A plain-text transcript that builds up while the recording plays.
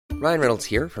Ryan Reynolds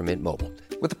here from Mint Mobile.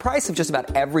 With the price of just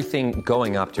about everything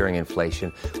going up during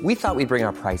inflation, we thought we'd bring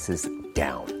our prices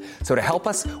down. So to help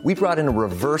us, we brought in a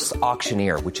reverse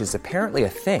auctioneer, which is apparently a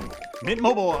thing. Mint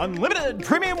Mobile Unlimited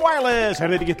Premium Wireless. How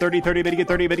to get 30, 30, bit to get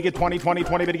 30, bit to get 20, 20,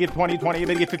 20, bit to get 20, 20,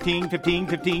 bit to get 15, 15,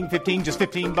 15, 15, just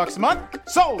 $15 a month?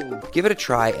 Sold! Give it a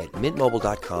try at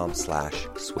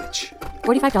mintmobile.com/switch.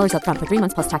 $45 up front for 3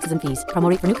 months plus taxes and fees. Promo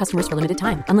rate for new customers for limited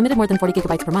time. Unlimited more than 40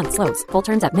 gigabytes per month. Slows full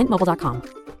terms at mintmobile.com.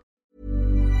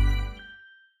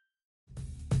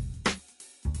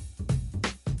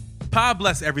 God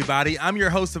bless everybody. I'm your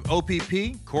host of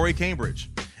OPP, Corey Cambridge.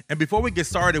 And before we get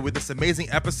started with this amazing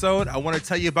episode, I want to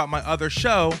tell you about my other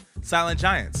show, Silent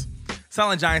Giants.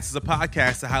 Silent Giants is a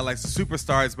podcast that highlights the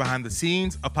superstars behind the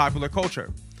scenes of popular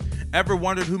culture. Ever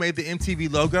wondered who made the MTV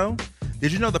logo?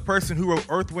 Did you know the person who wrote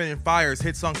Earth, Wind & Fire's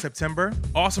hit song September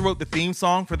also wrote the theme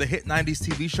song for the hit 90s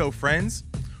TV show Friends?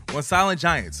 On Silent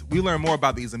Giants, we learn more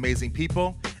about these amazing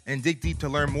people and dig deep to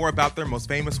learn more about their most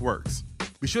famous works.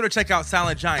 Be sure to check out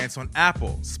Silent Giants on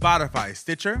Apple, Spotify,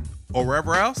 Stitcher, or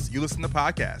wherever else you listen to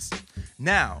podcasts.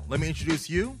 Now, let me introduce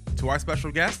you to our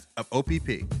special guest of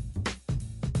OPP.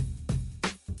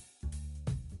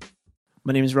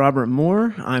 My name is Robert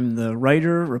Moore. I'm the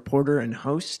writer, reporter, and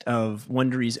host of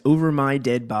Wondery's Over My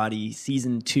Dead Body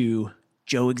Season 2,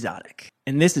 Joe Exotic.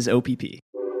 And this is OPP.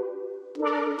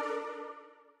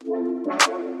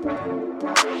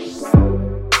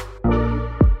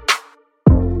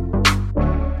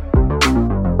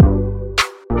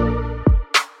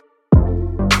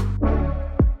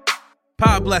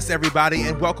 God bless everybody,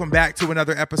 and welcome back to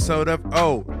another episode of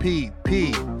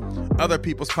OPP. Other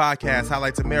People's Podcast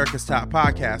highlights America's top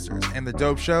podcasters and the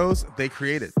dope shows they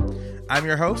created. I'm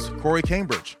your host, Corey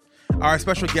Cambridge. Our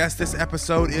special guest this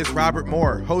episode is Robert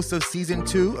Moore, host of Season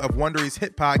 2 of Wondery's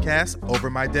hit podcast, Over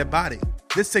My Dead Body.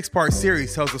 This 6-part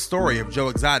series tells the story of Joe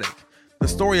Exotic, the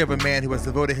story of a man who has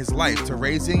devoted his life to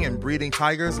raising and breeding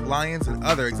tigers, lions, and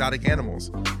other exotic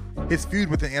animals. His feud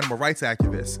with an animal rights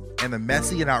activist, and the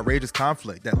messy and outrageous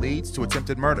conflict that leads to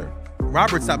attempted murder.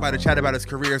 Robert stopped by to chat about his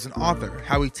career as an author,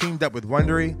 how he teamed up with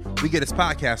Wondery, we get his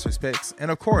podcaster's picks,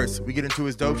 and of course, we get into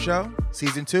his dope show,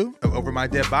 Season 2 of Over My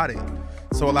Dead Body.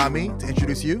 So allow me to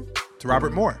introduce you to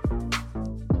Robert Moore.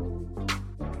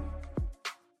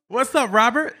 What's up,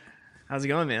 Robert? How's it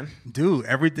going, man? Dude,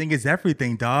 everything is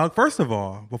everything, dog. First of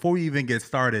all, before we even get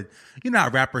started, you know how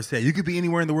rappers say, you could be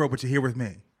anywhere in the world, but you're here with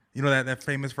me. You know that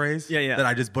famous phrase? Yeah. That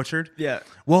I just butchered? Yeah.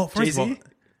 Well, first Jay-Z? of all,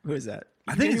 who is that?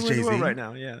 I think it's Jay-Z right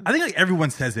now. Yeah. I think like everyone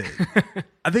says it.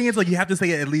 I think it's like you have to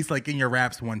say it at least like in your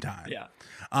raps one time. Yeah.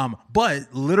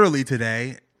 But literally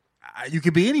today, you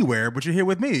could be anywhere, but you're here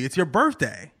with me. It's your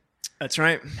birthday. That's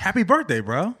right. Happy birthday,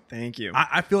 bro. Thank you.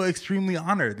 I feel extremely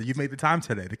honored that you made the time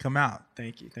today to come out.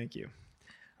 Thank you.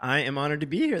 I am honored to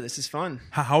be here. This is fun.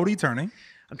 How old are you turning?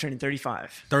 I'm turning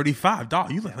 35. 35.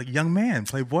 Dog, you look like a young man,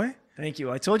 Playboy. Thank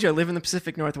you. I told you I live in the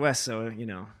Pacific Northwest, so, you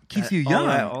know. Keeps you young.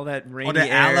 All that rainy all that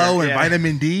air, aloe and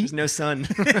vitamin D. There's no sun.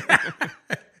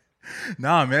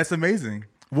 Nah, man, that's amazing.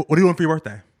 What do you want for your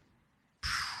birthday?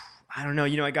 I don't know.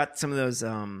 You know, I got some of those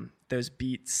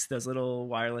Beats, those little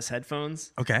wireless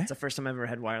headphones. Okay. It's the first time I ever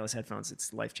had wireless headphones.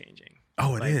 It's life-changing.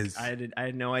 Oh, it is. I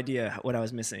had no idea what I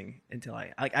was missing until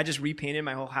I just repainted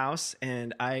my whole house,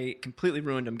 and I completely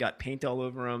ruined them, got paint all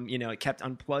over them. You know, it kept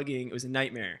unplugging. It was a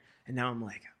nightmare. And now I'm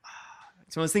like,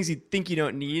 it's one of those things you think you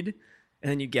don't need,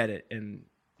 and then you get it, and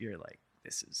you're like,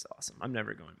 this is awesome. I'm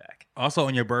never going back. Also,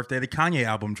 on your birthday, the Kanye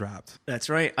album dropped. That's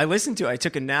right. I listened to it. I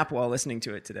took a nap while listening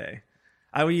to it today.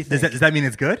 What do you think? Does that mean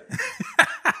it's good?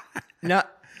 Not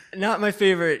my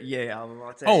favorite Ye album.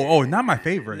 I'll tell you. Oh, not my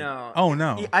favorite. No. Oh,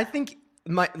 no. I think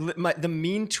the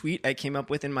mean tweet I came up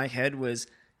with in my head was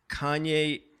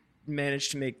Kanye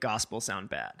managed to make gospel sound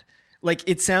bad. Like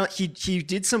he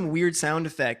did some weird sound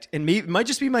effect, and it might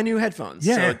just be my new headphones.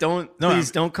 Yeah. So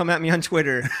don't come at me on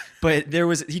Twitter. But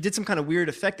he did some kind of weird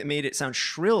effect that made it sound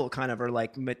shrill, kind of, or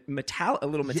like a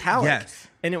little metallic. Yes.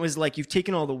 And it was like you've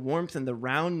taken all the warmth and the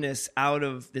roundness out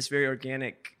of this very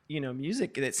organic,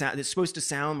 music that's supposed to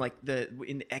sound like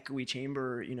in the echoey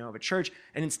chamber, of a church,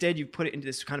 and instead you put it into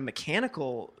this kind of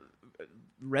mechanical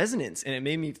resonance, and it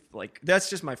made me like, that's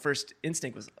just my first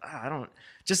instinct was I don't,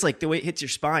 just like the way it hits your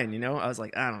spine, I was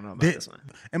like, I don't know about this one.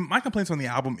 And my complaints on the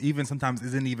album even sometimes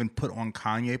isn't even put on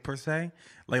Kanye per se.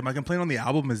 Like my complaint on the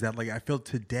album is that like I feel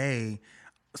today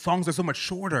songs are so much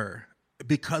shorter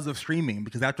because of streaming,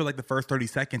 because after like the first 30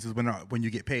 seconds is when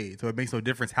you get paid, so it makes no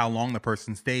difference how long the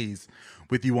person stays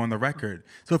with you on the record.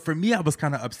 So for me, I was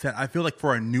kind of upset. I feel like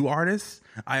for a new artist,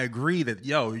 I agree that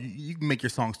you can make your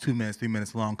songs 2 minutes, 3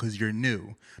 minutes long because you're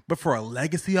new. But for a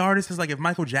legacy artist, it's like if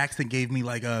Michael Jackson gave me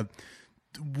like a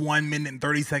 1 minute and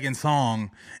 30-second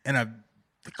song and a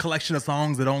collection of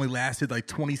songs that only lasted like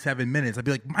 27 minutes, I'd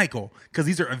be like, Michael, because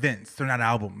these are events, they're not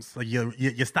albums. Like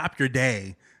you stop your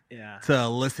day to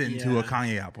listen to a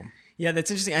Kanye album. Yeah,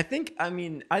 that's interesting.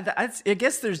 I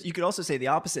guess you could also say the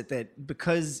opposite, that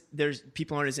because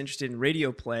people aren't as interested in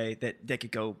radio play, that they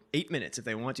could go 8 minutes if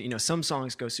they want to. Some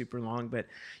songs go super long, but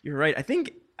you're right. I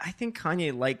think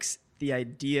Kanye likes the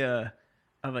idea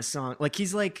of a song. Like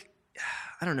he's like,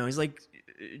 I don't know, he's like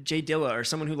Jay Dilla or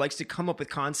someone who likes to come up with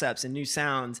concepts and new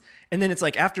sounds, and then it's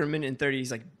like after a minute and 30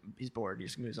 he's bored, he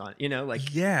just moves on,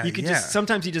 just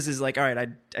sometimes he just is like, all right,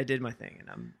 I did my thing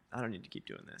and I don't need to keep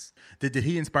doing this. Did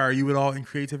he inspire you at all in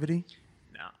creativity?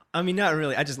 No, I mean, not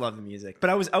really. I just love the music,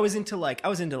 but I was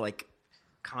into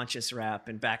conscious rap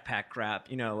and backpack rap,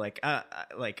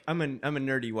 I'm a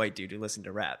nerdy white dude who listened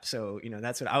to rap, so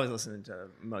that's what I was listening to.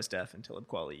 Mos Def and Talib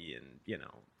Kweli and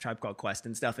Tribe Called Quest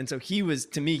and stuff. And so he was,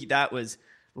 to me, that was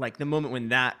like the moment when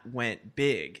that went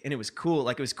big, and it was cool.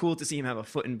 Like it was cool to see him have a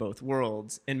foot in both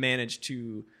worlds and manage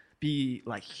to be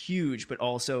like huge, but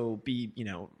also be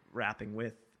rapping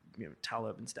with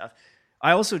Talib and stuff.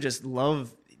 I also just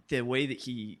love the way that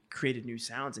he created new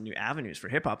sounds and new avenues for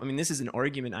hip hop. I mean, this is an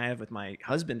argument I have with my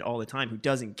husband all the time, who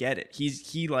doesn't get it.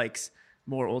 He likes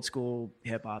more old school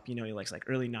hip hop. He likes like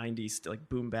early 90s like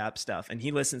boom bap stuff, and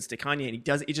he listens to Kanye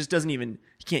and he just doesn't even,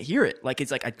 he can't hear it. Like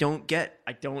it's like I don't get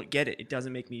it. It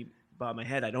doesn't make me bob my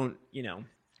head. I don't,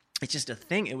 it's just a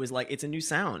thing. It was like, it's a new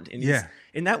sound. And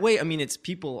in that way, I mean, it's,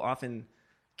 people often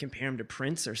compare him to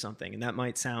Prince or something, and that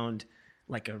might sound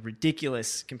like a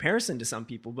ridiculous comparison to some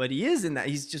people, but he is in that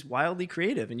he's just wildly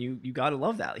creative, and you got to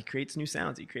love that. He creates new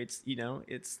sounds. He creates,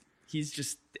 he's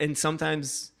just, and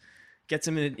sometimes gets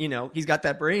him in, he's got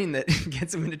that brain that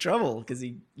gets him into trouble, because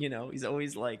he's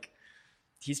always like,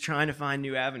 he's trying to find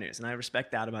new avenues. And I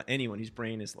respect that about anyone whose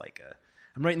brain is like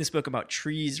I'm writing this book about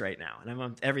trees right now,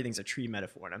 and everything's a tree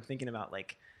metaphor. And I'm thinking about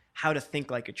like how to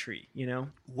think like a tree,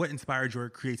 What inspired your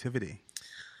creativity?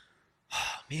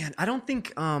 Oh, man, I don't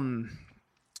think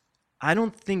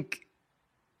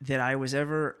that I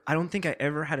don't think I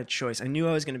ever had a choice. I knew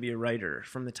I was going to be a writer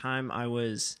from the time I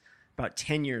was about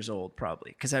 10 years old,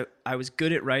 probably, because I was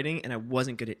good at writing and I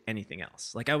wasn't good at anything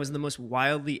else. Like I was the most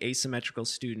wildly asymmetrical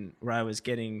student, where I was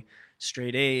getting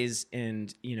straight A's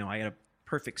and, I had a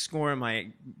perfect score in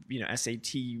my,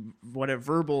 SAT, whatever,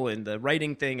 verbal, and the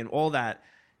writing thing and all that.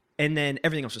 And then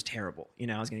everything else was terrible.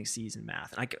 I was getting C's in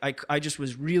math. And I just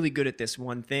was really good at this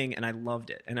one thing, and I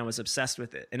loved it. And I was obsessed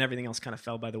with it. And everything else kind of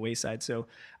fell by the wayside. So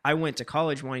I went to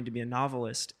college wanting to be a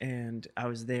novelist. And I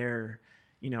was there,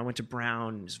 I went to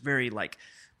Brown. It was very like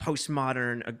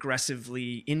postmodern,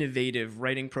 aggressively innovative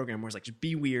writing program where it's like, just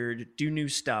be weird, do new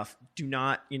stuff. Do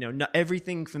not, not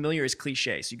everything familiar is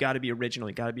cliche. So you got to be original.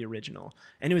 You got to be original.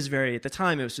 And it was very, at the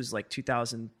time, it was like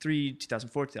 2003,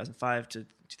 2004, 2005 to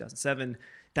 2007.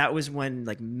 That was when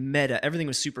like meta, everything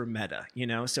was super meta,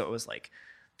 So it was like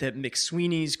the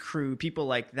McSweeney's crew, people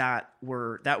like that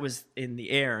was in the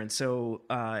air. And so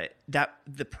that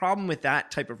the problem with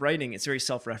that type of writing, it's very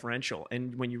self-referential.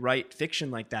 And when you write fiction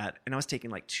like that, and I was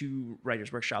taking like 2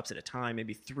 writers' workshops at a time,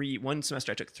 maybe 3. One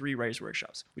semester I took 3 writers'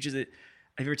 workshops, which is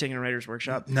have you ever taken a writer's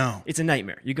workshop? No. It's a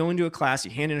nightmare. You go into a class,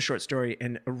 you hand in a short story,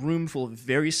 and a room full of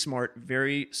very smart,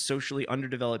 very socially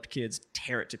underdeveloped kids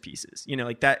tear it to pieces.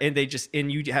 Like that,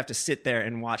 and you have to sit there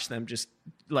and watch them just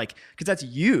like, because that's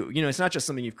you. It's not just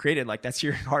something you've created. Like that's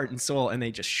your heart and soul, and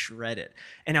they just shred it.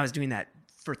 And I was doing that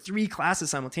for 3 classes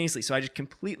simultaneously, so I just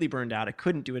completely burned out. I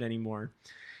couldn't do it anymore.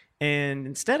 And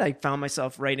instead, I found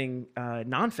myself writing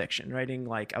nonfiction, writing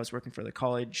like I was working for the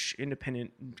college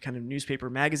independent kind of newspaper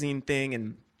magazine thing,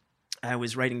 and I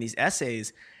was writing these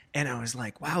essays, and I was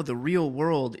like, wow, the real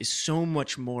world is so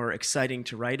much more exciting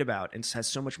to write about and has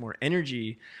so much more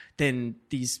energy than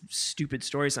these stupid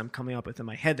stories I'm coming up with in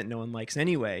my head that no one likes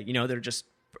anyway. They're just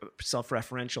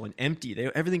self-referential and empty.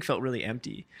 Everything felt really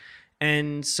empty.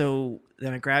 And so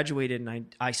then I graduated,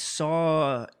 and I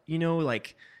saw,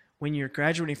 like, when you're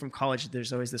graduating from college,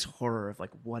 there's always this horror of like,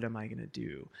 what am I going to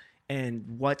do?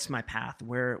 And what's my path?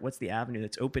 What's the avenue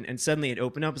that's open? And suddenly it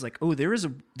opened up. It's like, oh, there is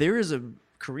a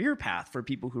career path for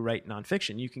people who write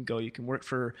nonfiction. You can work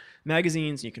for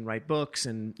magazines, you can write books,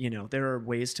 and there are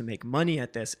ways to make money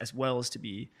at this as well as to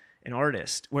be an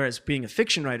artist. Whereas being a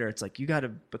fiction writer, it's like you got to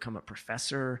become a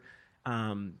professor,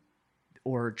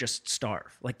 or just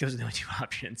starve. Like those are the only 2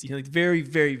 options. Like very,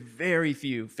 very, very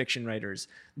few fiction writers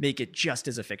make it just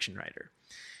as a fiction writer.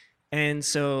 And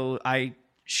so I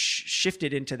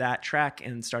shifted into that track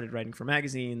and started writing for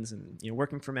magazines and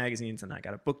working for magazines, and I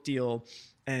got a book deal,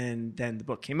 and then the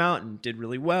book came out and did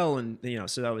really well, and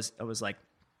so I was like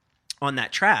on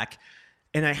that track.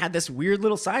 And I had this weird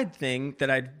little side thing that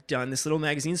I'd done, this little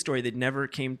magazine story that never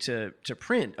came to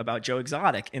print about Joe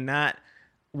Exotic. And that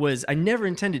was, I never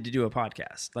intended to do a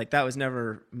podcast. Like that was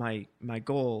never my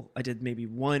goal. I did maybe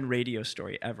one radio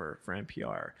story ever for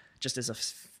NPR, just as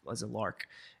a lark.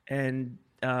 And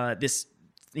this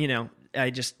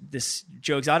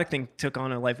Joe Exotic thing took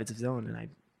on a life of its own, and I've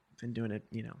been doing it,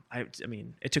 I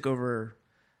mean, it took over.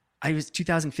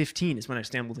 2015 is when I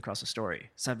stumbled across the story.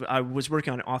 So I was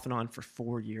working on it off and on for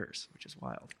 4 years, which is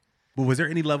wild. But was there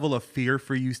any level of fear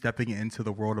for you stepping into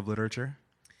the world of literature?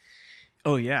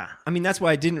 Oh yeah. I mean, that's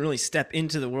why I didn't really step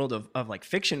into the world of like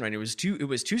fiction, right? It was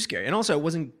too scary. And also I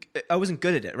wasn't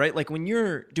good at it, right? Like when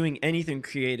you're doing anything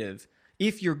creative,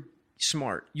 if you're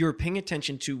smart, you're paying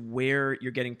attention to where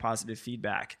you're getting positive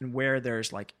feedback and where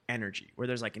there's like energy, where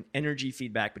there's like an energy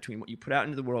feedback between what you put out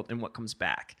into the world and what comes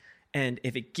back. And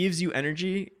if it gives you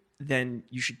energy, then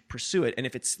you should pursue it. And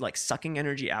if it's like sucking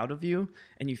energy out of you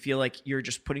and you feel like you're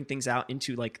just putting things out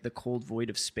into like the cold void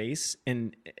of space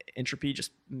and entropy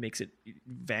just makes it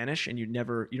vanish and you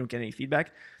don't get any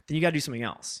feedback, then you got to do something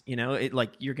else. It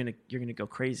like you're going to go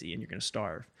crazy and you're going to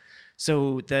starve.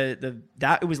 So that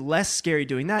it was less scary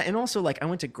doing that. And also like I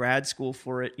went to grad school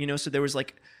for it, so there was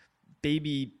like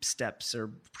baby steps or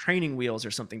training wheels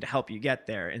or something to help you get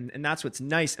there. And that's what's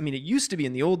nice. I mean, it used to be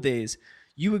in the old days,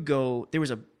 you would go, there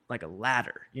was a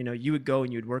ladder, you would go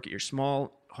and you would work at your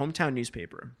small hometown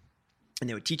newspaper and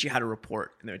they would teach you how to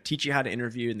report and they would teach you how to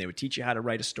interview and they would teach you how to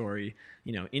write a story,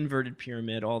 inverted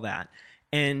pyramid, all that.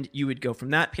 And you would go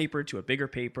from that paper to a bigger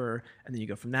paper, and then you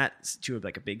go from that to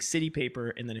like a big city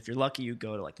paper. And then if you're lucky, you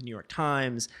go to like the New York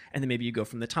Times, and then maybe you go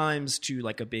from the Times to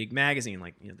like a big magazine,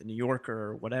 like the New Yorker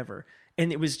or whatever.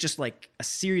 And it was just like a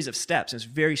series of steps. It was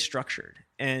very structured.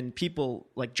 And people,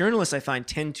 like journalists, I find,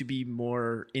 tend to be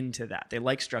more into that. They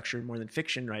like structure more than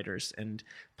fiction writers and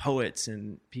poets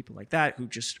and people like that who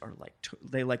just are like,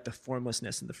 they like the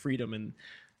formlessness and the freedom. And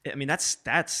I mean, that's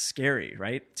scary,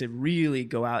 right? To really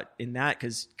go out in that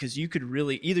because you could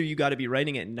really, either you got to be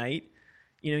writing at night,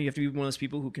 you have to be one of those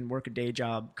people who can work a day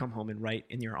job, come home and write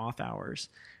in your off hours,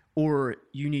 or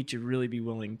you need to really be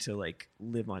willing to like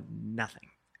live on nothing.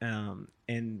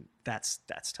 And that's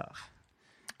tough.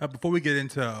 Before we get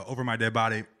into Over My Dead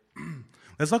Body,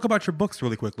 let's talk about your books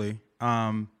really quickly.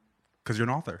 Because you're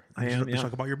an author. Let's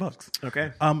talk about your books.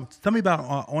 Okay. Tell me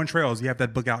about On Trails. You have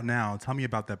that book out now. Tell me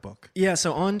about that book. Yeah,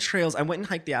 so On Trails, I went and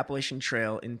hiked the Appalachian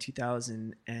Trail in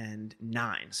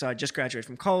 2009. So I just graduated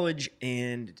from college,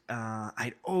 and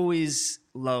I'd always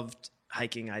loved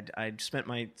hiking. I'd spent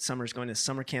my summers going to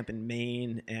summer camp in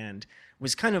Maine and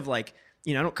was kind of like,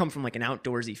 I don't come from like an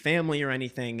outdoorsy family or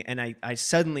anything, and I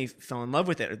suddenly fell in love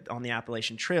with it on the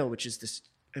Appalachian Trail, which is this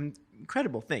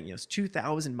incredible thing. It's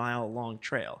 2,000-mile long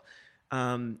trail.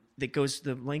 That goes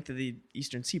the length of the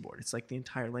eastern seaboard. It's like the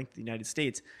entire length of the United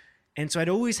States. And so I'd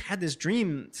always had this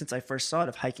dream since I first saw it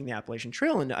of hiking the Appalachian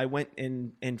Trail. And I went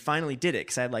and finally did it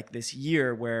because I had like this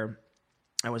year where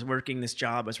I was working this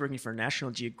job. I was working for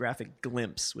National Geographic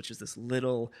Glimpse, which is this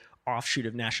little offshoot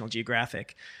of National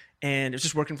Geographic. And I was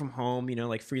just working from home,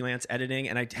 like freelance editing.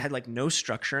 And I had like no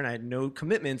structure and I had no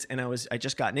commitments. And I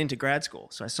just gotten into grad school.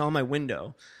 So I saw my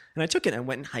window. And I took it and I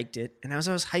went and hiked it. And as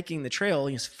I was hiking the trail,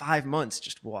 5 months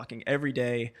just walking every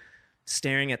day,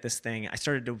 staring at this thing, I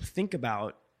started to think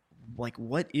about, like,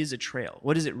 what is a trail?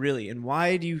 What is it really? And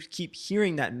why do you keep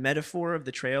hearing that metaphor of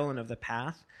the trail and of the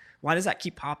path? Why does that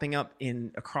keep popping up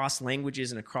across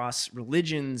languages and across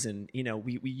religions? And,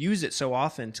 we use it so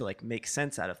often to like make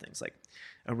sense out of things like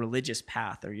a religious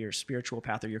path or your spiritual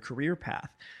path or your career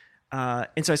path.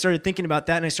 And so I started thinking about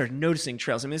that and I started noticing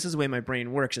trails. I mean, this is the way my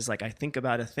brain works, is like I think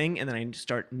about a thing and then I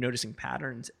start noticing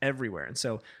patterns everywhere. And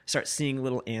so I start seeing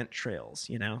little ant trails,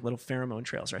 little pheromone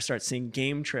trails, or I start seeing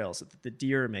game trails that the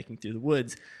deer are making through the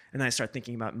woods. And then I start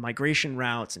thinking about migration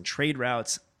routes and trade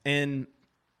routes. And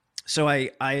so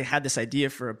I had this idea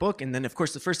for a book. And then, of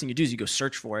course, the first thing you do is you go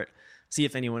search for it, see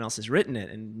if anyone else has written it.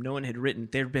 And no one had written.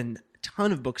 There have been a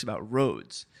ton of books about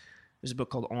roads. There's a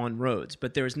book called On Roads,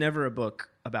 but there was never a book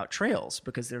about trails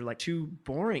because they're like too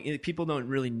boring. People don't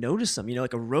really notice them.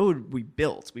 Like a road we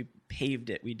built, we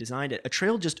paved it, we designed it. A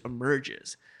trail just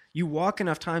emerges. You walk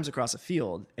enough times across a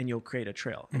field and you'll create a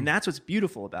trail. And that's what's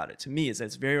beautiful about it to me, is that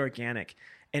it's very organic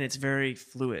and it's very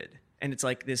fluid. And it's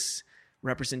like this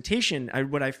representation.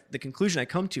 The conclusion I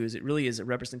come to is it really is a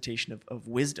representation of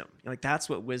wisdom. Like that's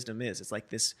what wisdom is. It's like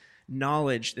this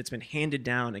knowledge that's been handed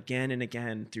down again and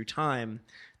again through time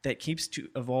that keeps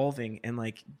evolving and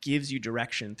like gives you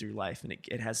direction through life, and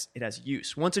it has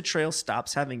use. Once a trail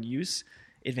stops having use,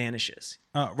 it vanishes.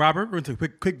 Robert, we're going to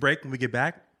take a quick break. When we get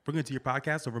back, we're going to your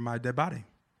podcast, Over My Dead Body.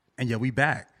 And yeah, we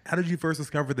back. How did you first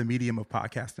discover the medium of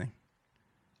podcasting?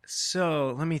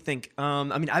 So let me think.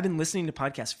 I've been listening to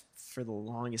podcasts for the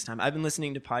longest time. I've been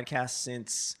listening to podcasts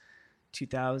since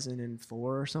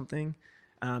 2004 or something.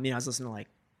 I was listening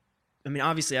to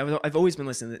obviously I've always been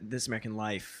listening to This American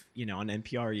Life, on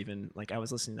NPR even. Like I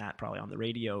was listening to that probably on the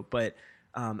radio. But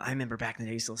I remember back in the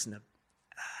day I used to listen to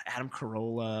Adam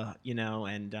Carolla,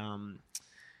 and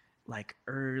I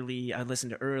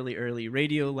listened to early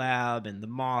Radio Lab and The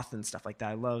Moth and stuff like that.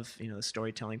 I love, the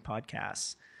storytelling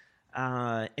podcasts.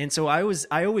 And so I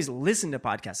always listened to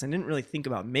podcasts. I didn't really think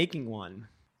about making one.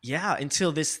 Yeah,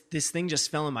 until this thing just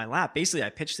fell in my lap. Basically, I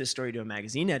pitched this story to a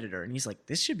magazine editor, and he's like,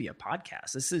 "This should be a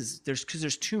podcast. Because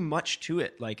there's too much to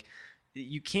it. Like,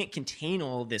 you can't contain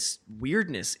all this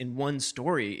weirdness in one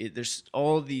story. There's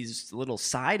all these little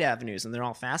side avenues, and they're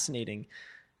all fascinating.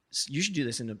 So you should do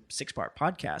this in a 6-part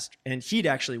podcast." And he'd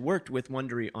actually worked with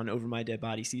Wondery on Over My Dead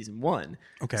Body season 1.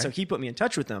 Okay. So he put me in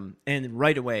touch with them, and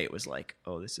right away it was like,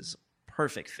 oh, this is a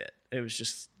perfect fit. It was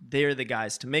just, they're the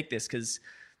guys to make this, because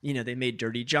they made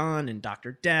Dirty John and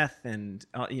Dr. Death and,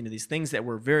 these things that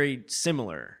were very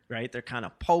similar, right? They're kind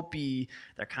of pulpy.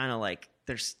 They're kind of like,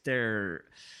 they're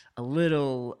a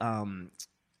little, a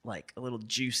little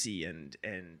juicy and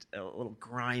a little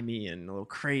grimy and a little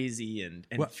crazy and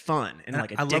fun and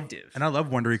addictive. I love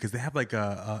Wondery because they have like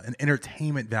an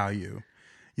entertainment value.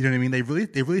 You know what I mean? They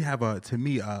really have a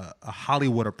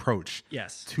Hollywood approach.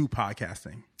 Yes. To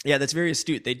podcasting. Yeah, that's very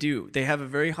astute. They do. They have a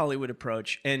very Hollywood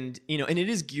approach, and and it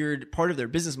is geared. Part of their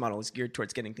business model is geared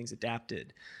towards getting things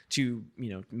adapted to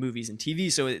movies and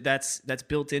TV. So that's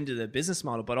built into the business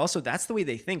model. But also that's the way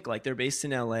they think. Like they're based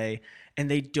in LA, and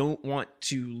they don't want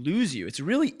to lose you. It's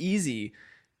really easy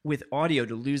with audio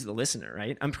to lose the listener,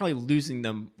 right? I'm probably losing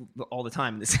them all the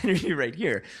time in this interview right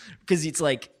here, because it's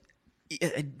like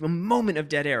a moment of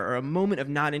dead air or a moment of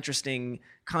not interesting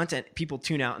content, people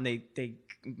tune out and they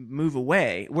move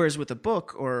away. Whereas with a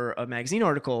book or a magazine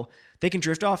article, they can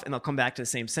drift off and they'll come back to the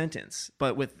same sentence.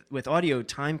 But with audio,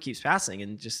 time keeps passing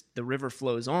and just the river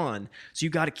flows on. So you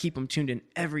got to keep them tuned in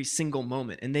every single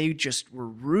moment. And they just were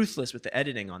ruthless with the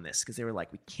editing on this, because they were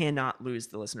like, we cannot lose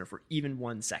the listener for even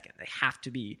 1 second. They have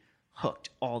to be hooked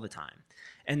all the time.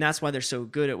 And that's why they're so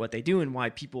good at what they do, and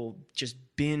why people just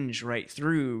binge right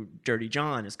through Dirty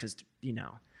John, is because,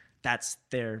 that's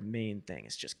their main thing,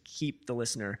 is just keep the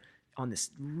listener on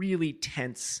this really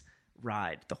tense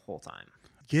ride the whole time.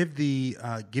 Give the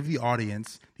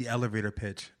audience the elevator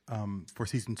pitch for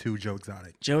season 2, Joe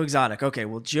Exotic. Joe Exotic. Okay,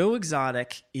 well, Joe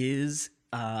Exotic is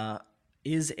let's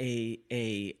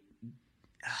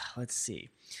see,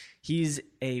 he's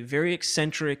a very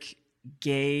eccentric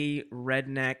gay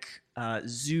redneck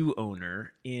zoo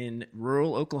owner in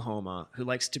rural Oklahoma who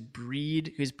likes to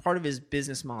breed, who's part of his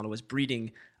business model was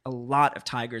breeding a lot of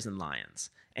tigers and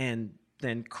lions, and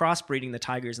then crossbreeding the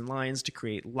tigers and lions to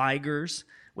create ligers,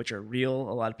 which are real.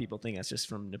 A lot of people think that's just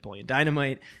from Napoleon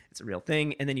Dynamite. It's a real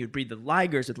thing. And then you would breed the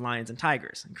ligers with lions and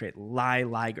tigers and create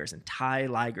ligers and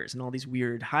ligers and all these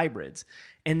weird hybrids.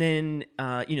 And then,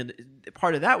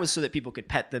 part of that was so that people could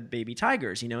pet the baby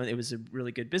tigers. It was a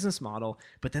really good business model.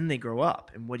 But then they grow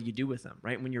up, and what do you do with them,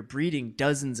 right? When you're breeding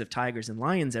dozens of tigers and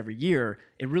lions every year,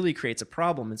 it really creates a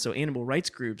problem. And so animal rights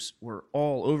groups were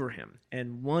all over him.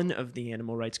 And one of the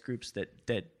animal rights groups that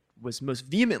was most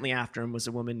vehemently after him was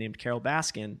a woman named Carol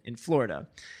Baskin in Florida.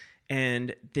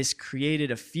 And this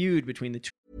created a feud between the two.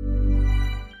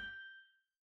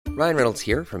 Ryan Reynolds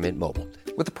here from Mint Mobile.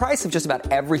 With the price of just about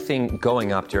everything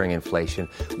going up during inflation,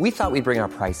 we thought we'd bring our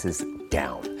prices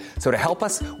down. So to help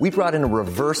us, we brought in a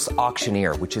reverse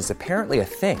auctioneer, which is apparently a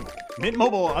thing. Mint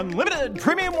Mobile Unlimited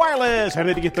Premium Wireless. How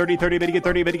to get 30, 30, how to get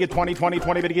 30, how to get 20, 20,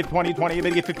 20, how to get 20, 20, how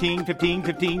to get 15, 15,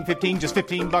 15, 15, just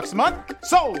 $15 a month?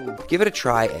 Sold! Give it a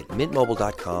try at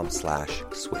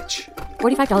mintmobile.com/switch.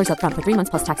 $45 up front for 3 months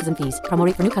plus taxes and fees. Promo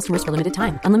rate for new customers for limited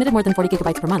time. Unlimited more than 40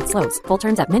 gigabytes per month. Slows full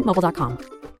terms at mintmobile.com.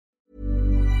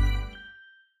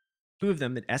 Two of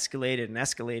them that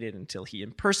escalated until he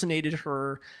impersonated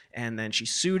her, and then she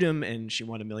sued him and she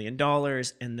won $1 million,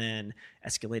 and then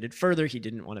escalated further. He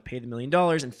didn't want to pay the $1 million,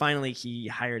 and finally he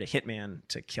hired a hitman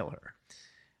to kill her.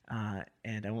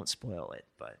 And I won't spoil it,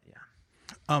 but yeah.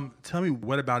 Tell me,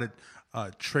 what about it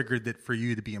triggered it for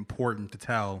you to be important to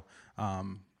tell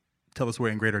the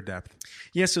story in greater depth?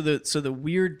 Yeah, so the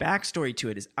weird backstory to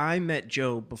it is I met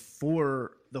Joe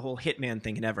before the whole hitman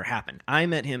thing had ever happened. I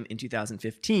met him in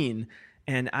 2015,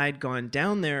 and I'd gone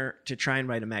down there to try and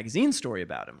write a magazine story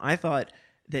about him. I thought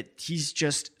that he's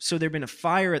just, so there'd been a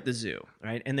fire at the zoo,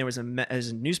 right? And there was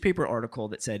a newspaper article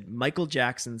that said Michael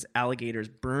Jackson's alligators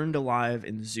burned alive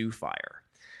in zoo fire.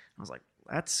 I was like,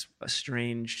 that's a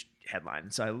strange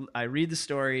headline. So I read the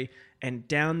story, and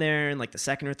down there in like the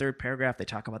second or third paragraph, they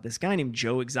talk about this guy named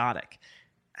Joe Exotic.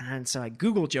 And so I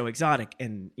Googled Joe Exotic,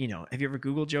 and have you ever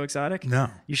Googled Joe Exotic? No.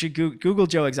 You should Google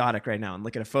Joe Exotic right now and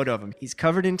look at a photo of him. He's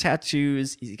covered in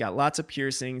tattoos. He's got lots of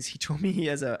piercings. He told me he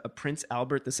has a Prince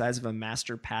Albert the size of a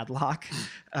master padlock.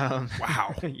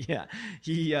 Wow. Yeah.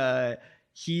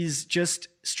 He's just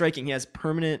striking. He has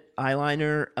permanent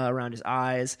eyeliner around his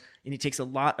eyes, and he takes a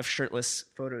lot of shirtless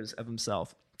photos of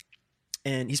himself.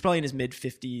 And he's probably in his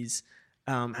mid-50s,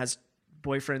 has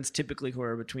boyfriends typically who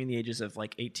are between the ages of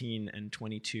like 18 and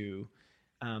 22,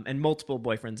 and multiple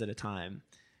boyfriends at a time.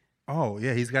 Oh,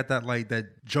 yeah. He's got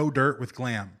that Joe Dirt with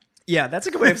glam. Yeah, that's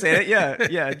a good way of saying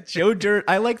it. Yeah. Joe Dirt.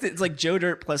 I like that. It's like Joe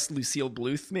Dirt plus Lucille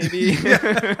Bluth, maybe.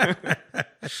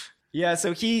 Yeah.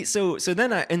 So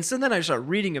then I start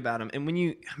reading about him.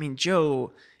 And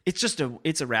Joe,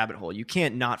 it's a rabbit hole. You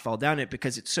can't not fall down it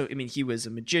because he was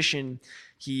a magician.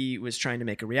 He was trying to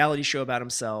make a reality show about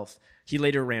himself. He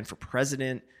later ran for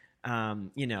president.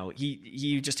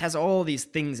 He just has all these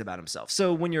things about himself.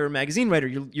 So when you're a magazine writer,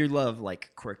 you love like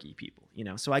quirky people,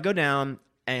 So I go down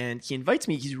and he invites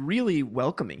me. He's really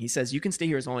welcoming. He says, you can stay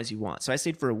here as long as you want. So I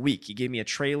stayed for a week. He gave me a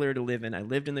trailer to live in. I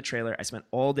lived in the trailer. I spent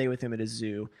all day with him at a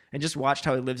zoo and just watched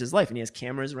how he lives his life. And he has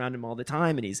cameras around him all the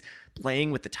time. And he's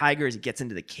playing with the tigers. He gets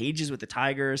into the cages with the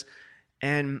tigers.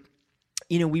 And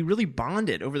we really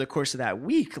bonded over the course of that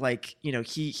week. Like,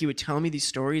 he would tell me these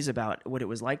stories about what it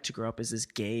was like to grow up as this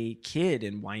gay kid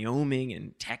in Wyoming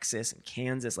and Texas and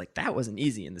Kansas. Like, that wasn't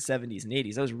easy in the 70s and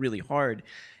 80s. That was really hard.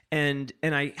 And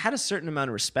I had a certain amount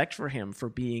of respect for him for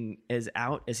being as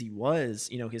out as he was,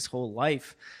 his whole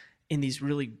life in these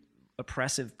really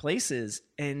oppressive places.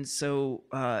 And so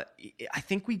I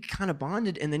think we kind of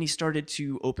bonded. And then he started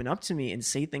to open up to me and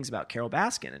say things about Carole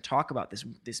Baskin and talk about this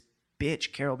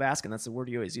bitch, Carole Baskin, that's the word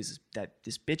he always uses, that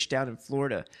this bitch down in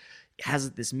Florida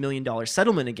has this $1 million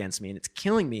settlement against me and it's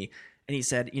killing me. And he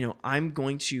said,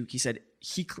 he said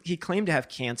he claimed to have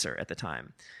cancer at the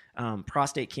time,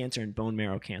 prostate cancer and bone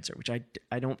marrow cancer, which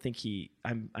I don't think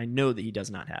I know that he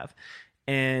does not have.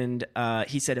 And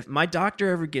he said, if my doctor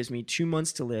ever gives me 2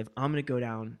 months to live, I'm going to go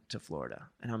down to Florida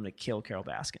and I'm going to kill Carole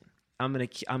Baskin. I'm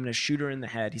gonna shoot her in the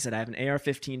head. He said, I have an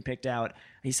AR-15 picked out.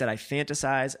 He said, I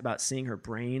fantasize about seeing her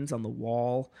brains on the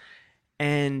wall.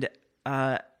 And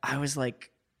I was like,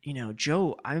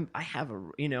 Joe, I'm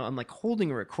like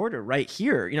holding a recorder right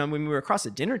here. When we were across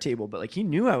the dinner table, but like he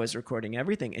knew I was recording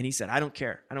everything. And he said, I don't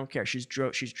care. She's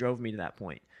drove me to that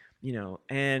point,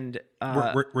 and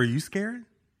were you scared?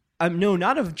 No,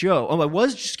 not of Joe. I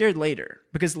was scared later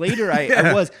because later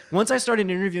I was. Once I started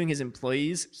interviewing his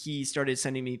employees, he started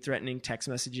sending me threatening text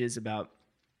messages about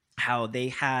how they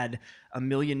had $1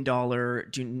 million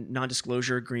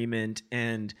non-disclosure agreement.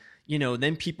 And,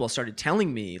 then people started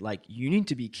telling me, like, you need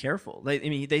to be careful.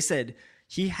 They said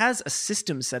he has a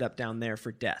system set up down there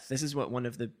for death. This is what one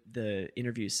of the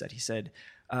interviews said. He said,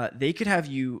 they could have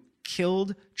you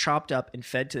killed, chopped up, and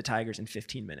fed to the tigers in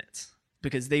 15 minutes.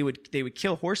 Because they would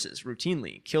kill horses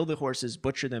routinely, kill the horses,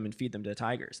 butcher them, and feed them to the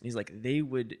tigers. And he's like, you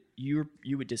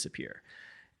would disappear.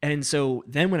 And so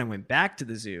then when I went back to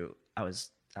the zoo, I was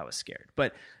scared.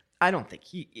 But I don't think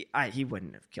he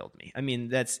wouldn't have killed me. I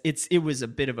mean, it was a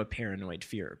bit of a paranoid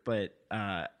fear, but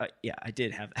yeah, I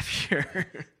did have that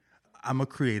fear. I'm a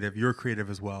creative. You're a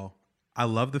creative as well. I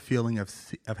love the feeling of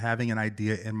having an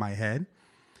idea in my head.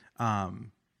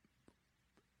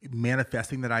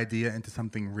 Manifesting that idea into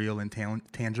something real and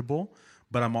tangible,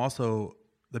 but I'm also,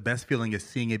 the best feeling is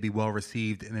seeing it be well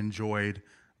received and enjoyed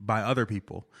by other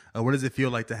people. What does it feel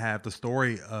like to have the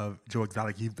story of Joe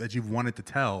Exotic that you've wanted to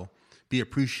tell be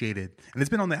appreciated? And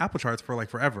it's been on the Apple charts for like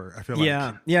forever, I feel like.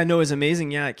 Yeah, no, it was amazing.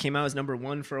 Yeah, it came out as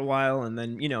 #1 for a while, and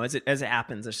then, as it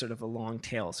happens, there's sort of a long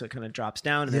tail, so it kind of drops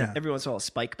down, and then every once in a while it'll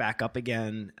spike back up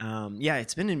again. Yeah,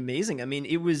 it's been amazing. I mean,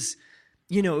 it was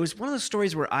one of those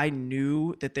stories where I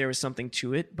knew that there was something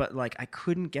to it, but like I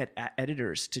couldn't get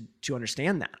editors to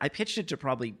understand that. I pitched it to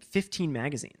probably 15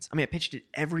 magazines. I pitched it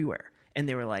everywhere. And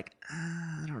they were like,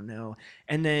 I don't know.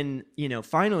 And then,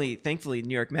 finally, thankfully,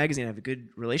 New York Magazine, I have a good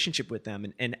relationship with them.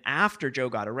 And after Joe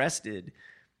got arrested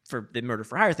for the murder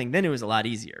for hire thing, then it was a lot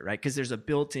easier, right? Because there's a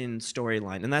built-in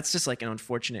storyline. And that's just like an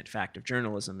unfortunate fact of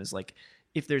journalism is like,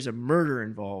 if there's a murder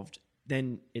involved,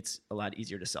 then it's a lot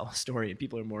easier to sell a story and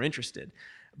people are more interested.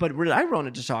 But what I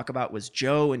wanted to talk about was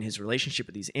Joe and his relationship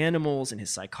with these animals and his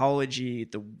psychology,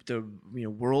 the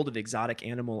world of exotic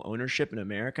animal ownership in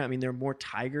America. I mean, there are more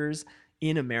tigers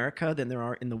in America than there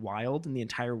are in the wild in the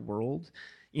entire world.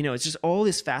 It's just all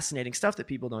this fascinating stuff that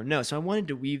people don't know. So I wanted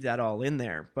to weave that all in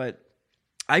there. But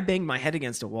I banged my head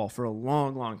against a wall for a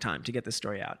long, long time to get this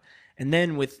story out. And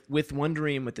then with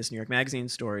Wondering, with this New York Magazine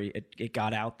story, it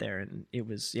got out there, and it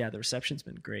was, the reception's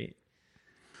been great.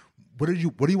 What do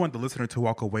you want the listener to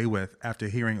walk away with after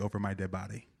hearing Over My Dead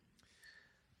Body?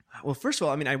 Well, first of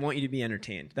all, I mean, I want you to be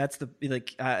entertained. That's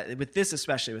with this,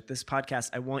 especially with this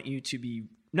podcast, I want you to be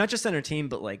not just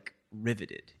entertained, but like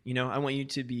riveted. I want you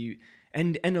to be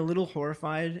and a little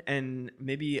horrified, and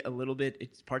maybe a little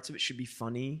bit. Parts of it should be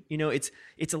funny.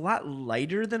 It's a lot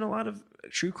lighter than a lot of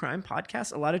true crime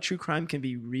podcasts. A lot of true crime can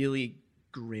be really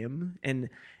grim, and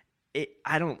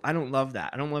I don't love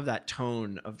that. I don't love that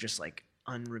tone of just like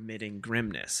unremitting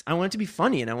grimness. I want it to be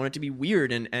funny, and I want it to be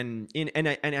weird, and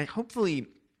I hopefully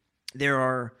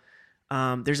there's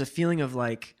a feeling of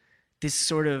like this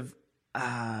sort of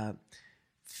I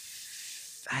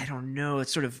don't know,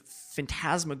 it's sort of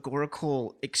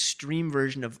phantasmagorical extreme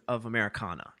version of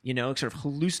Americana, sort of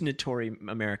hallucinatory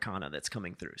Americana that's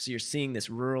coming through. So you're seeing this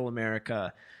rural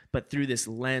America, but through this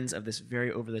lens of this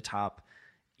very over the top,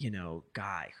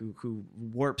 guy who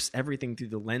warps everything through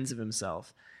the lens of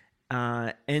himself.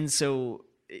 And so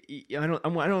I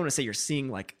don't want to say you're seeing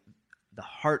like the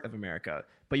heart of America,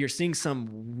 but you're seeing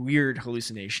some weird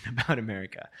hallucination about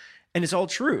America. And it's all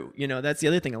true. That's the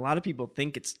other thing. A lot of people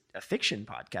think it's a fiction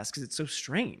podcast because it's so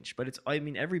strange, but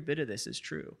every bit of this is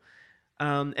true.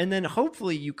 And then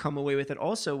hopefully you come away with it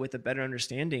also with a better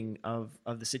understanding of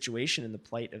the situation and the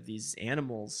plight of these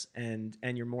animals, and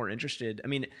you're more interested. I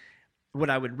mean, what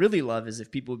I would really love is if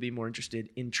people would be more interested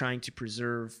in trying to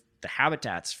preserve the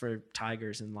habitats for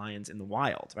tigers and lions in the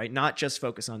wild, right? Not just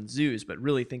focus on zoos, but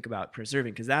really think about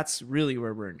preserving, because that's really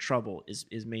where we're in trouble,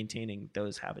 is maintaining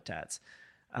those habitats.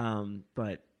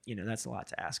 But that's a lot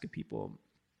to ask of people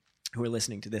who are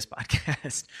listening to this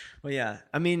podcast. Well, yeah,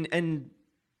 I mean, and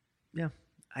yeah,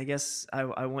 I guess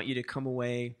I want you to come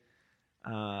away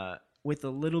with a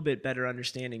little bit better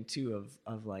understanding too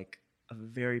of a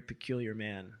very peculiar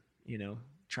man.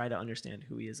 Try to understand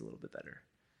who he is a little bit better.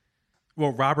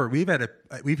 Well, Robert, we've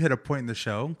hit a point in the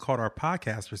show called our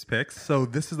Podcasters Picks. So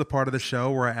this is the part of the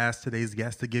show where I ask today's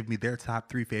guests to give me their top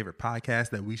 3 favorite podcasts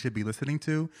that we should be listening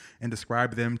to and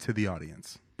describe them to the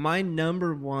audience. My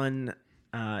number one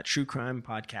true crime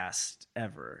podcast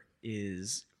ever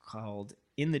is called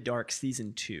In the Dark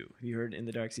Season 2. Have you heard In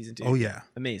the Dark Season 2? Oh, yeah.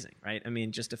 Amazing, right? I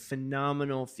mean, just a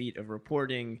phenomenal feat of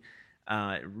reporting,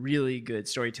 really good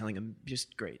storytelling,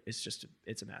 just great.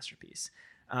 It's a masterpiece.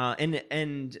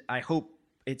 And I hope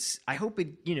it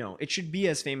should be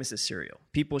as famous as Serial.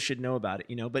 People should know about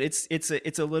it, but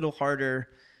it's a little harder.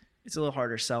 It's a little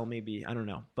harder sell, maybe. I don't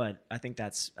know, but I think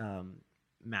that's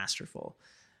masterful.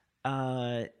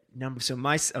 I'll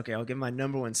give my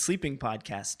number one sleeping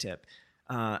podcast tip.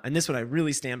 And this one I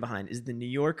really stand behind is The New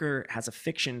Yorker has a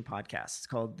fiction podcast. It's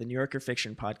called The New Yorker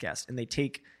Fiction Podcast. And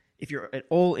if you're at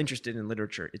all interested in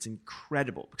literature, it's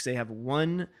incredible because they have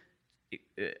one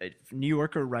a New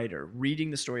Yorker writer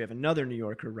reading the story of another New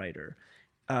Yorker writer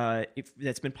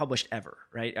that's been published ever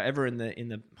in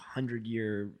the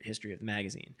 100-year history of the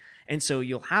magazine. And so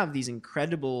you'll have these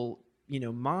incredible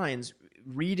minds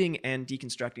reading and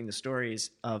deconstructing the stories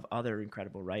of other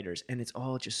incredible writers, and it's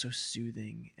all just so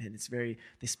soothing, and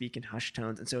they speak in hushed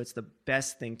tones, and so it's the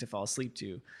best thing to fall asleep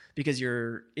to because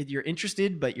you're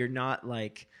interested, but you're not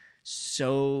like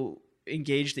so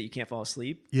engaged that you can't fall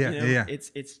asleep. Yeah.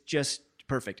 It's just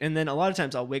perfect. And then a lot of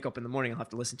times I'll wake up in the morning, I'll have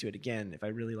to listen to it again if I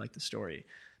really like the story.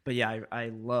 But yeah,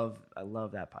 I love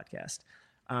that podcast.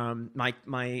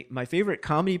 My favorite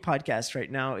comedy podcast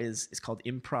right now is called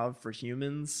Improv for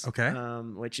Humans. Okay.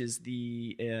 Which is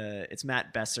it's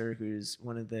Matt Besser, who's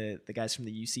one of the guys from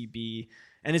the UCB,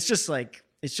 and it's just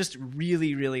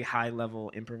really, really high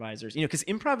level improvisers. Because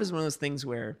improv is one of those things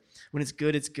where when it's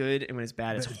good, and when it's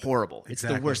bad, it's horrible. It's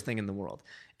the worst thing in the world.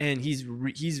 And he's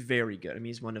very good. I mean,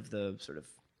 he's one of the sort of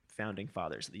founding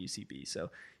fathers of the UCB.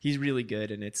 So he's really good,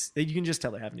 and you can just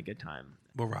tell they're having a good time.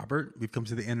 Well, Robert, we've come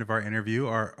to the end of our interview,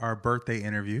 our birthday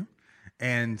interview.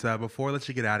 And before I let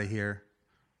you get out of here,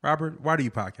 Robert, why do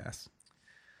you podcast?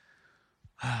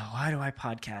 Why do I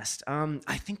podcast?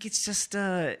 I think it's just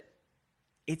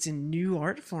it's a new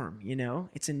art form,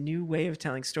 It's a new way of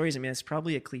telling stories. I mean, it's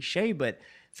probably a cliche, but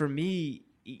for me,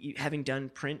 having done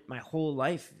print my whole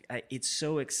life, it's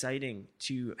so exciting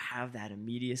to have that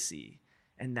immediacy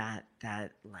and that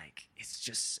like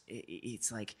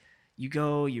it's like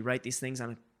you write these things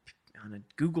on a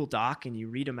Google Doc and you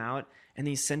read them out and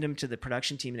then you send them to the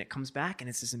production team and it comes back and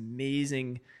it's this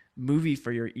amazing movie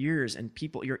for your ears and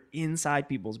you're inside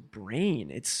people's brain.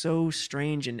 It's so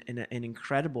strange and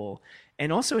incredible.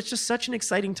 And also it's just such an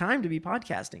exciting time to be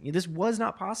podcasting. This was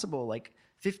not possible like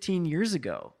 15 years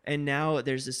ago. And now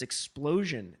there's this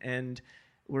explosion. And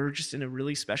we're just in a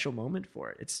really special moment for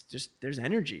it. It's just, there's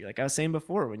energy. Like I was saying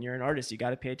before, when you're an artist, you got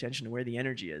to pay attention to where the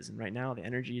energy is. And right now the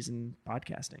energy is in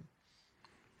podcasting.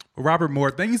 Well, Robert Moore,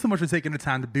 thank you so much for taking the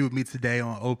time to be with me today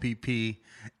on OPP.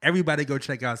 Everybody go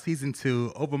check out season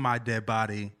 2, Over My Dead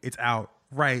Body. It's out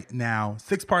right now.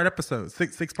 6-part episode,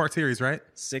 six-part series, right?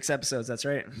 6 episodes. That's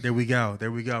right. There we go.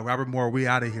 Robert Moore, we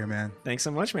out of here, man. Thanks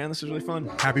so much, man. This was really fun.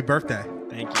 Happy birthday.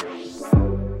 Thank you.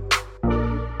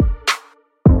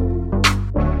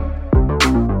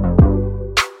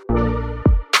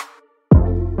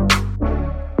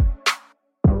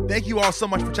 Thank you all so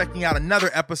much for checking out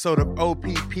another episode of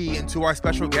OPP, and to our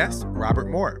special guest, Robert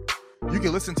Moore. You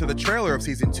can listen to the trailer of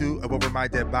season 2 of Over My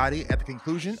Dead Body at the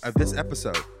conclusion of this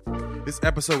episode. This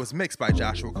episode was mixed by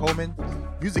Joshua Coleman.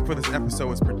 Music for this episode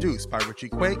was produced by Richie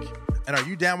Quake. And are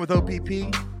you down with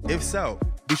OPP? If so,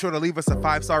 be sure to leave us a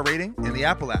 5-star rating in the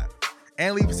Apple app.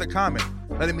 And leave us a comment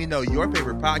letting me know your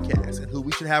favorite podcast and who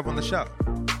we should have on the show.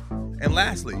 And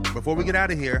lastly, before we get out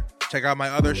of here, check out my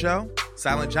other show,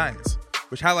 Silent Giants,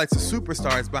 which highlights the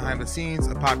superstars behind the scenes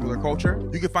of popular culture.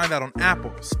 You can find that on Apple,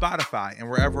 Spotify, and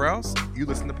wherever else you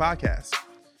listen to podcasts.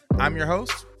 I'm your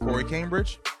host, Corey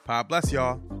Cambridge. God bless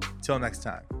y'all. Till next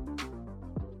time.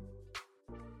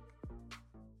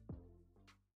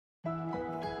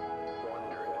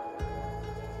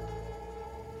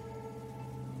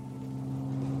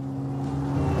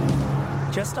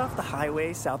 Just off the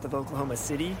highway south of Oklahoma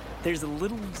City, there's a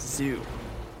little zoo.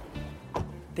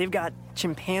 They've got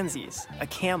chimpanzees, a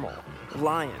camel,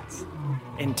 lions,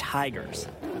 and tigers.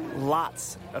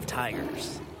 Lots of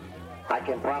tigers. I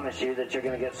can promise you that you're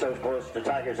going to get so close to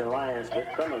tigers and lions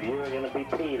that some of you are going to be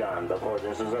peed on before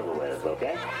this is over with,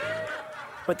 okay?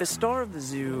 But the star of the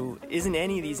zoo isn't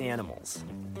any of these animals.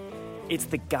 It's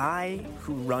the guy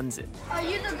who runs it. Are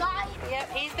you the guy?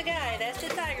 Yep, he's the guy. That's the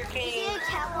Tiger King. Is he a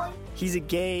cowboy? He's a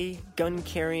gay,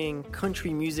 gun-carrying,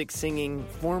 country music singing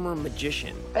former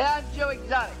magician. Hey, I'm Joe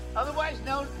Exotic, otherwise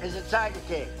known as the Tiger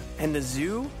King. And the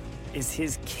zoo is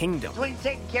his kingdom. Between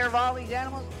taking care of all these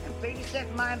animals and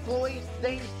babysitting my employees,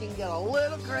 things can get a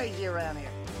little crazy around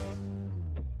here.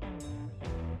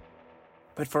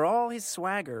 But for all his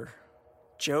swagger,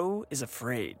 Joe is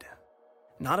afraid.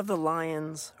 Not of the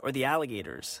lions or the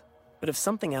alligators, but of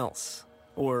something else.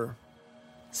 Or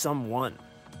someone.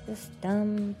 This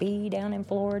dumb bee down in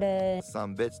Florida.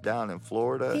 Some bitch down in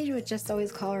Florida. He would just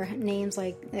always call her names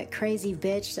like that crazy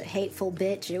bitch, that hateful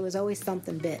bitch. It was always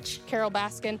something bitch. Carol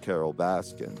Baskin. Carol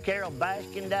Baskin. Carol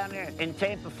Baskin down there in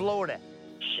Tampa, Florida.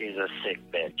 She's a sick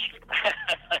bitch.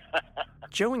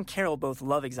 Joe and Carol both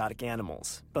love exotic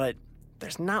animals, but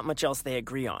there's not much else they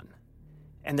agree on.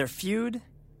 And their feud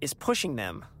is pushing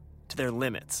them to their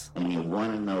limits. And you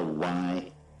want to know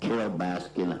why Carol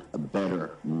Baskin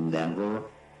better never,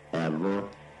 ever,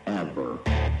 ever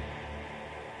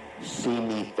see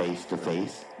me face to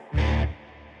face.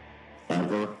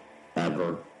 Ever,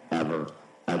 ever, ever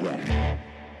again.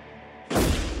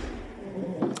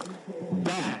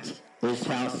 That is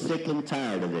how sick and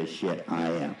tired of this shit I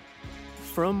am.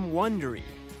 From Wondery,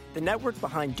 the network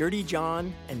behind Dirty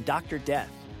John and Dr. Death,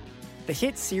 the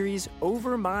hit series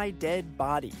Over My Dead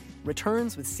Body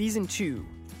returns with Season 2,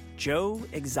 Joe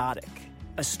Exotic,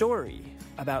 a story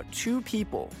about 2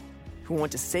 people who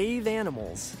want to save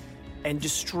animals and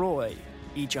destroy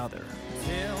each other.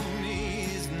 Tell me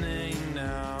his name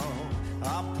now.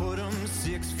 I'll put him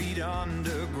 6 feet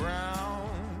underground.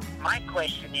 My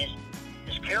question is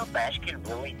Carol Baskin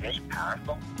really this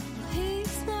powerful?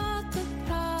 He's not the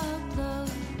problem.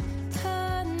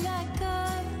 Turn that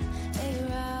gun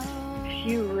around.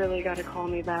 You really got to call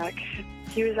me back.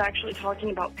 He was actually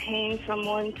talking about paying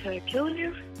someone to kill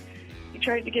you. He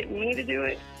tried to get me to do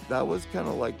it. That was kind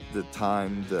of like the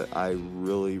time that I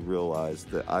really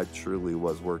realized that I truly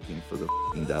was working for the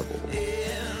devil.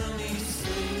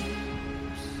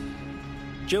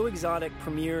 Joe Exotic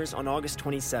premieres on August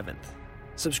 27th.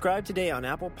 Subscribe today on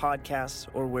Apple Podcasts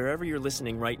or wherever you're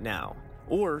listening right now.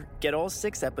 Or get all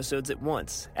 6 episodes at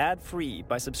once, ad-free,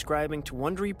 by subscribing to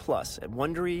Wondery Plus at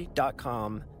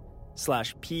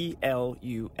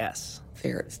Wondery.com/PLUS.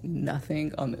 There is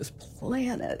nothing on this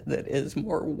planet that is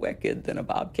more wicked than a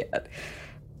bobcat.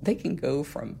 They can go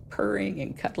from purring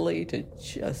and cuddly to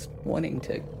just wanting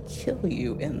to kill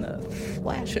you in the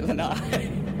flash of an eye.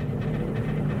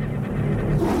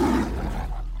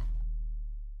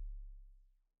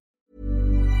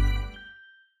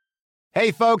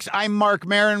 Hey, folks, I'm Mark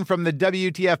Maron from the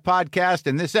WTF Podcast,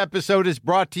 and this episode is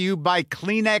brought to you by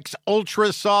Kleenex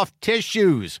Ultra Soft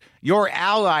Tissues, your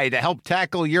ally to help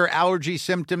tackle your allergy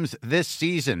symptoms this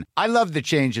season. I love the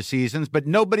change of seasons, but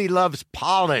nobody loves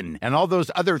pollen and all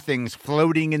those other things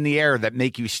floating in the air that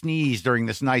make you sneeze during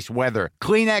this nice weather.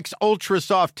 Kleenex Ultra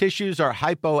Soft Tissues are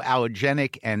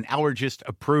hypoallergenic and allergist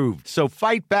approved. So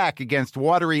fight back against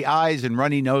watery eyes and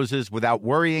runny noses without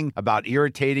worrying about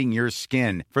irritating your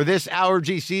skin. For this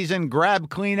allergy season, grab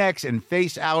Kleenex and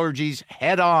face allergies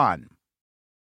head on.